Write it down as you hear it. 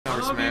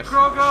for Smash.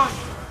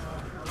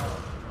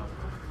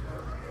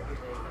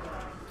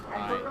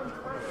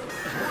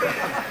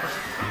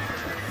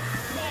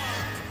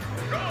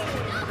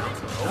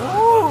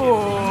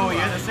 Ooh,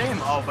 you're the same.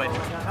 Oh, but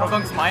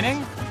Crogunk's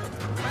mining?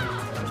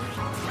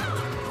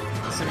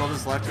 Symbol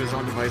just left to his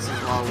own devices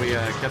while we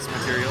get some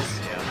materials.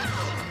 Yeah.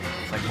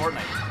 It's like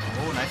Fortnite.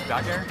 Oh, nice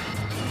back air.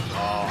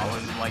 Oh, I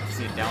would like to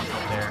see a down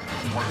tilt there.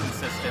 More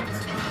consistent.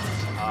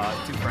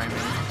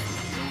 2-framing.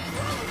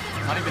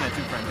 Not even a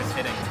 2-frame, just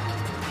hitting.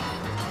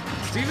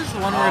 Steve is the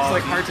one where it's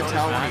like hard to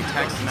tell when he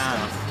texts and man.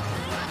 stuff,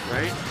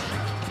 right?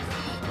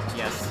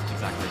 Yes,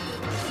 exactly.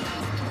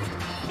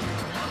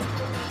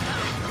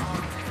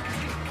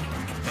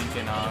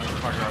 Thinking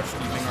part of our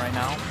scheming right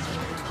now.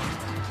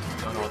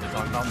 Don't know what they're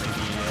talking about.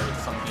 Maybe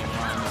some game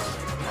plans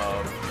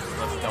of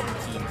let's double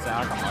team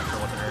Zach. I'm not sure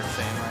what they're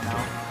saying right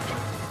now.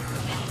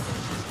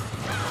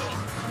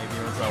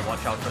 Maybe it was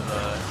watch out for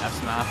the F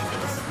smash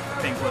because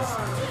Pink was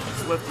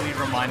swiftly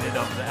reminded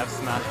of the F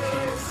smash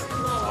cheese.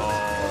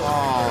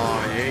 Oh,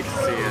 I hate to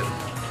see it.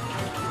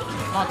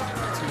 Not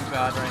too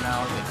bad right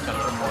now. They just gotta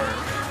put more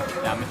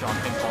damage on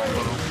Pink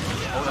combo.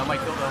 Oh, that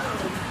might kill though.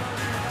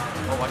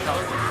 Oh, watch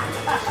out.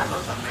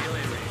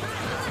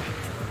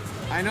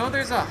 I know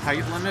there's a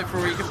height limit for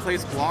where you can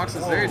place blocks.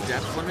 Is there a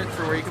depth limit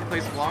for where you can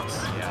place blocks?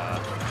 Yeah.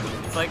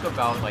 It's like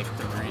about like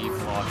 3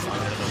 blocks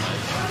under the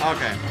ledge.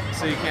 Okay.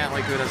 So you can't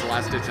like do it as a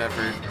last ditch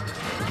effort.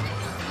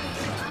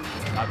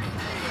 That'd be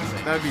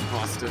insane. That would be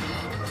busted.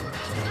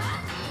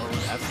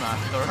 Oh, F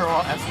smash. They're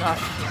all F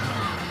smash.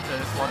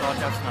 The squad dodge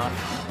F smash.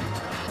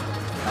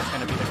 That's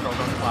gonna be the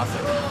Crogunk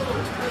classic.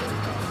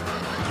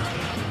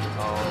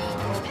 Oh.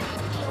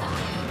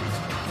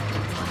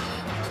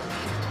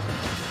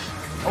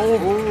 Oh,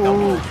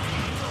 double.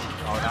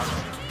 Oh, that's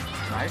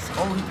nice.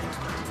 Oh, yeah.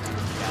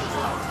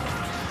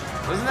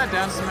 Doesn't that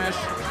down smash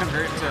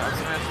convert to up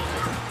smash?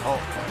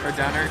 Oh, or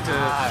downer to.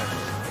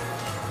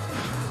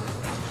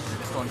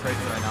 You're just going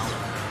crazy right now.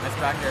 Nice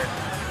back here.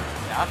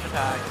 Dash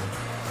attack.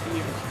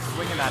 Steve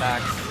swinging that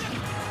axe.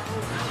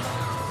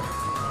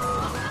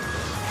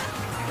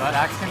 That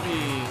axe can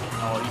be.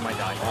 Oh, he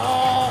might die.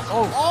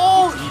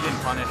 Oh! He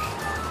didn't punish.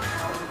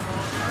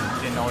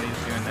 He didn't know what he was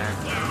doing there.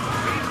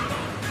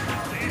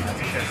 That's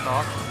a shit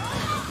stock.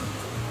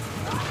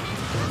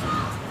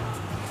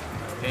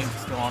 Pink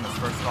still on his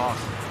first stock.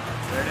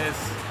 There it is.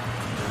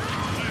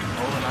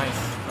 Oh, nice.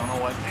 Don't know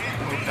what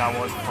move that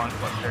was front,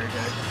 but very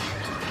good.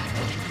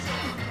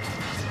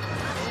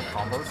 Oh,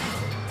 combos.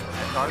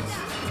 Head guards.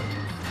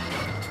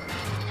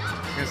 I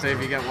was gonna say if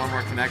you get one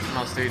more connection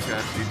on stage,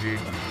 that's GG. I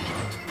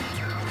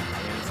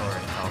mean, it's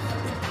already tough.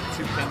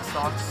 2 pink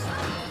stocks.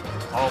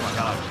 Oh my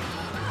god.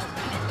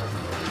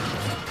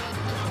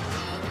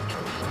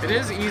 It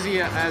is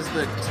easy as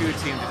the 2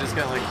 team to just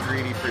get like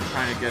greedy for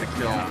trying to get a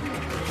kill.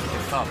 Yeah.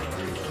 It's tough.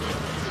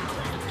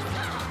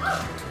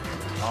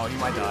 Oh, he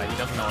might die. He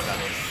doesn't know what that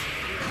is.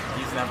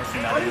 He's never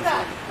seen that in his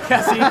life.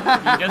 Yeah, see?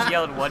 He just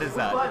yelled, what is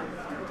that?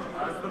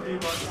 It's the B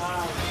button,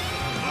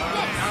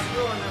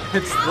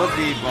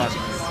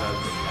 he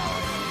says.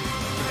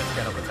 You just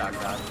get up attack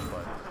that,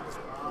 but...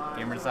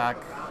 Gamer Zach.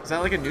 Is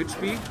that like a neutral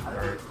B?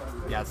 Or,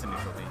 yeah, it's a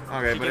neutral B.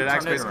 Okay, but it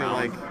acts basically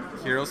like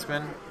hero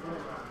spin,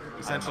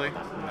 essentially?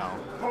 No.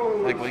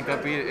 Like link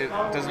up B?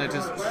 Doesn't it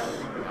just...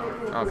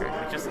 Okay.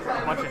 It's just a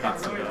bunch of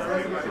hits in the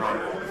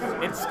front.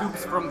 It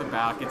scoops from the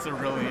back. It's a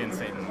really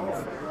insane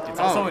move. It's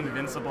also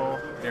invincible.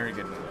 Very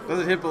good move. Does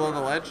it hit below the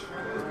ledge?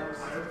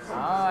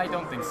 I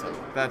don't think so.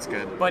 That's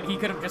good. But he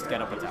could have just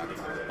get up attacked.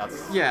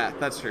 Yeah,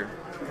 that's true.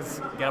 Because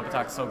get up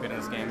attack's so good in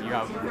this game. You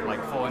have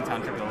like full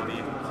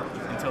intangibility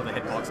until the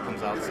hitbox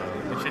comes out, so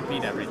it should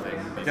beat everything.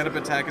 Basically. Get up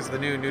attack is the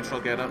new neutral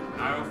get up.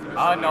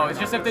 No, it's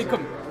just if they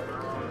come.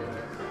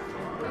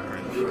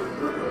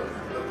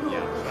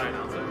 Yeah.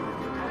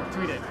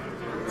 Tweet it.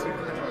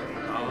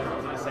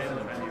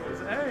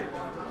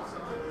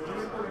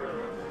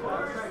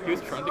 He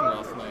was trending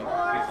last night.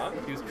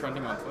 He was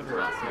trending on Twitter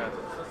last night.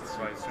 That's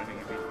why he's trending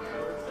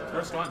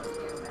First one.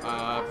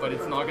 But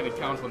it's not going to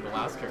count when the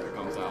last character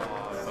comes out.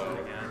 So,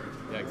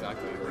 yeah,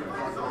 exactly.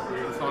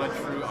 It's not a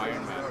true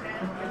Iron Man.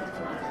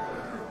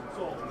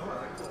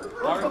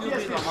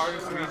 Arguably the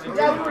hardest region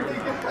to Iron Man.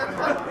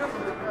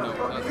 No,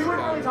 that's we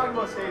weren't really talking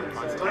about stages.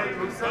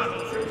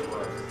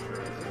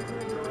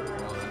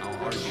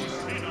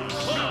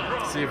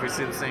 See if we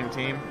see the same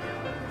team.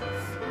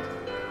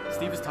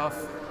 Steve is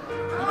tough.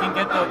 He can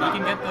get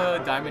the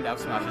diamond F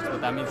smashes, but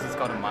that means he's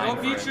got a mine.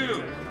 I'll beat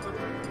you.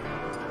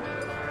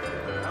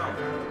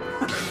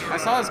 I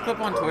saw this clip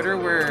on Twitter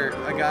where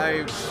a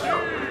guy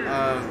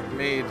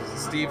made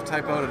Steve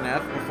type out an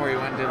F before he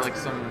went and did like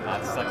some...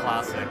 That's the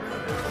classic.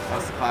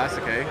 That's the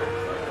classic, eh?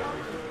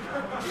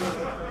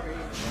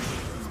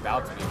 He's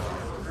about to be one.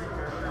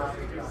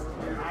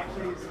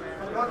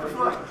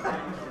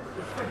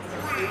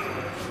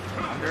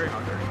 I'm very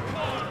hungry.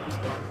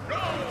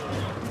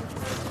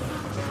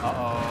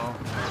 Uh-oh.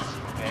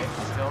 Okay,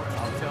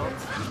 up tilt,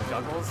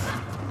 juggles.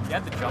 He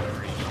had the jump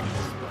read.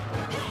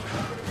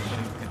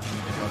 Didn't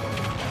continue to juggle.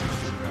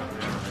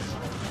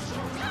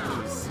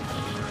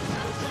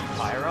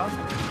 Pyra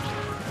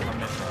from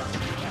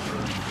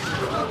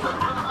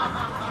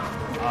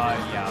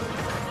Yeah.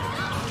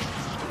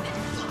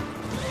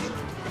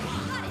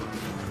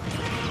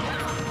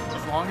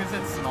 As long as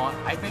it's not,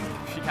 I think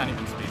she can't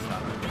even space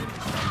that.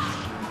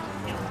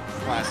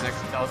 Classic.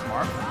 That was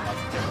Mark?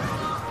 That's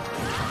different.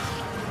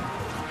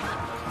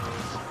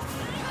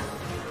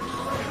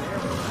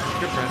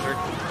 Good pressure.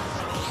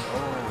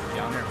 Oh,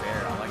 downer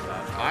bear, I like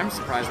that. I'm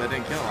surprised I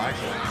didn't kill,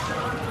 actually.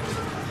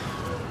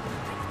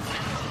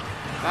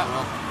 That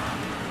well.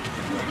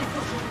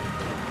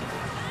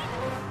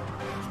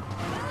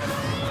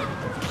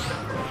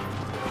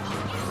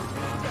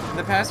 In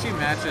the past few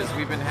matches,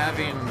 we've been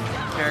having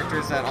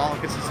characters that all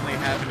consistently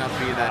have enough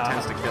B that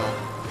tends to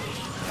kill.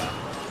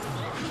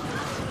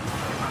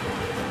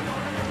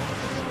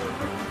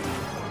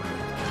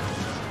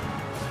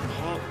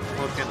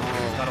 We'll get a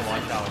little... Gotta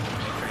watch out.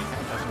 Make sure he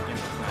doesn't give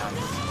his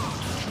snaps.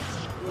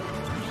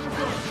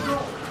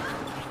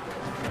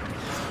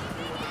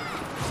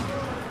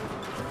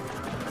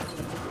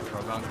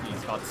 Crogunk,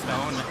 he's got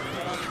stone.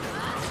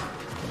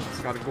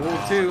 It's got a gold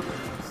too.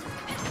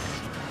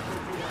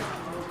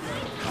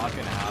 Not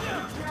gonna happen.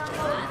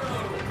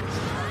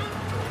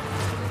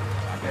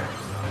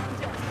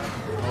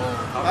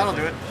 Oh, That'll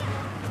do it.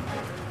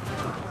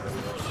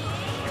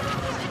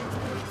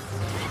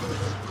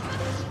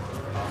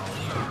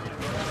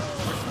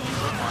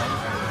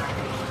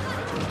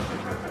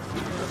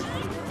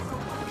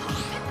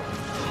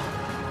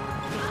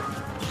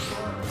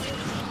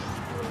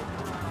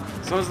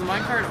 So does the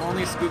minecart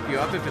only scoop you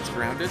up if it's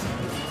grounded?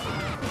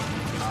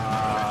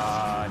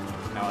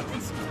 No, it can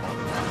scoop all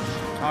the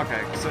time.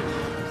 Okay, so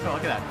So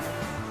look at that.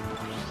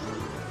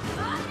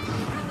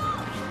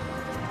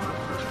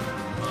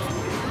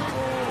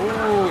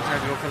 ooh,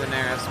 tried to go for the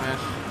Nair F smash.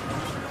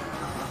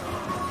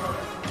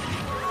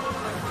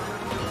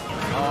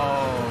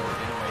 Oh,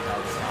 didn't wait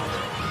out sound.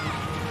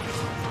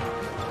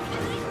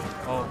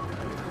 Oh.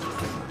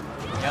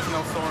 He has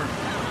no sword.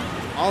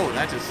 Oh,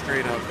 that just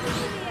straight up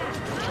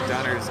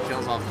downers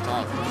kills off the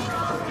top.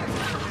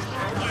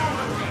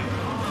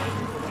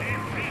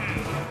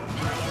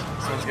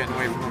 This one's getting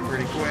away from him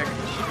pretty quick.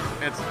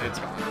 It's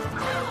gone.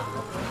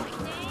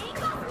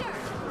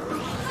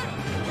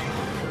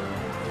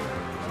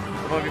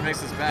 Well, if he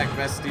makes this back,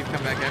 best Steve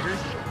comeback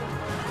ever.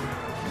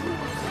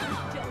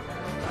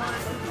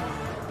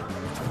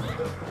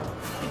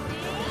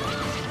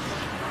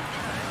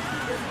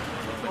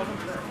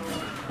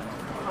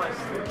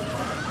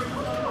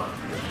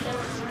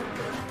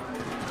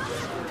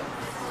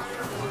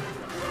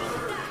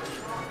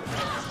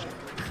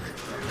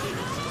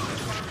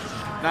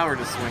 Now we're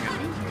just swinging.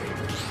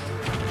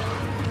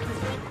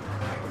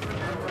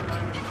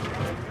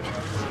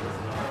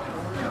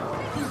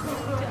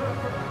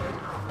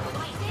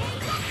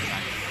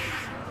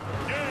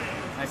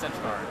 Nice edge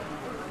guard.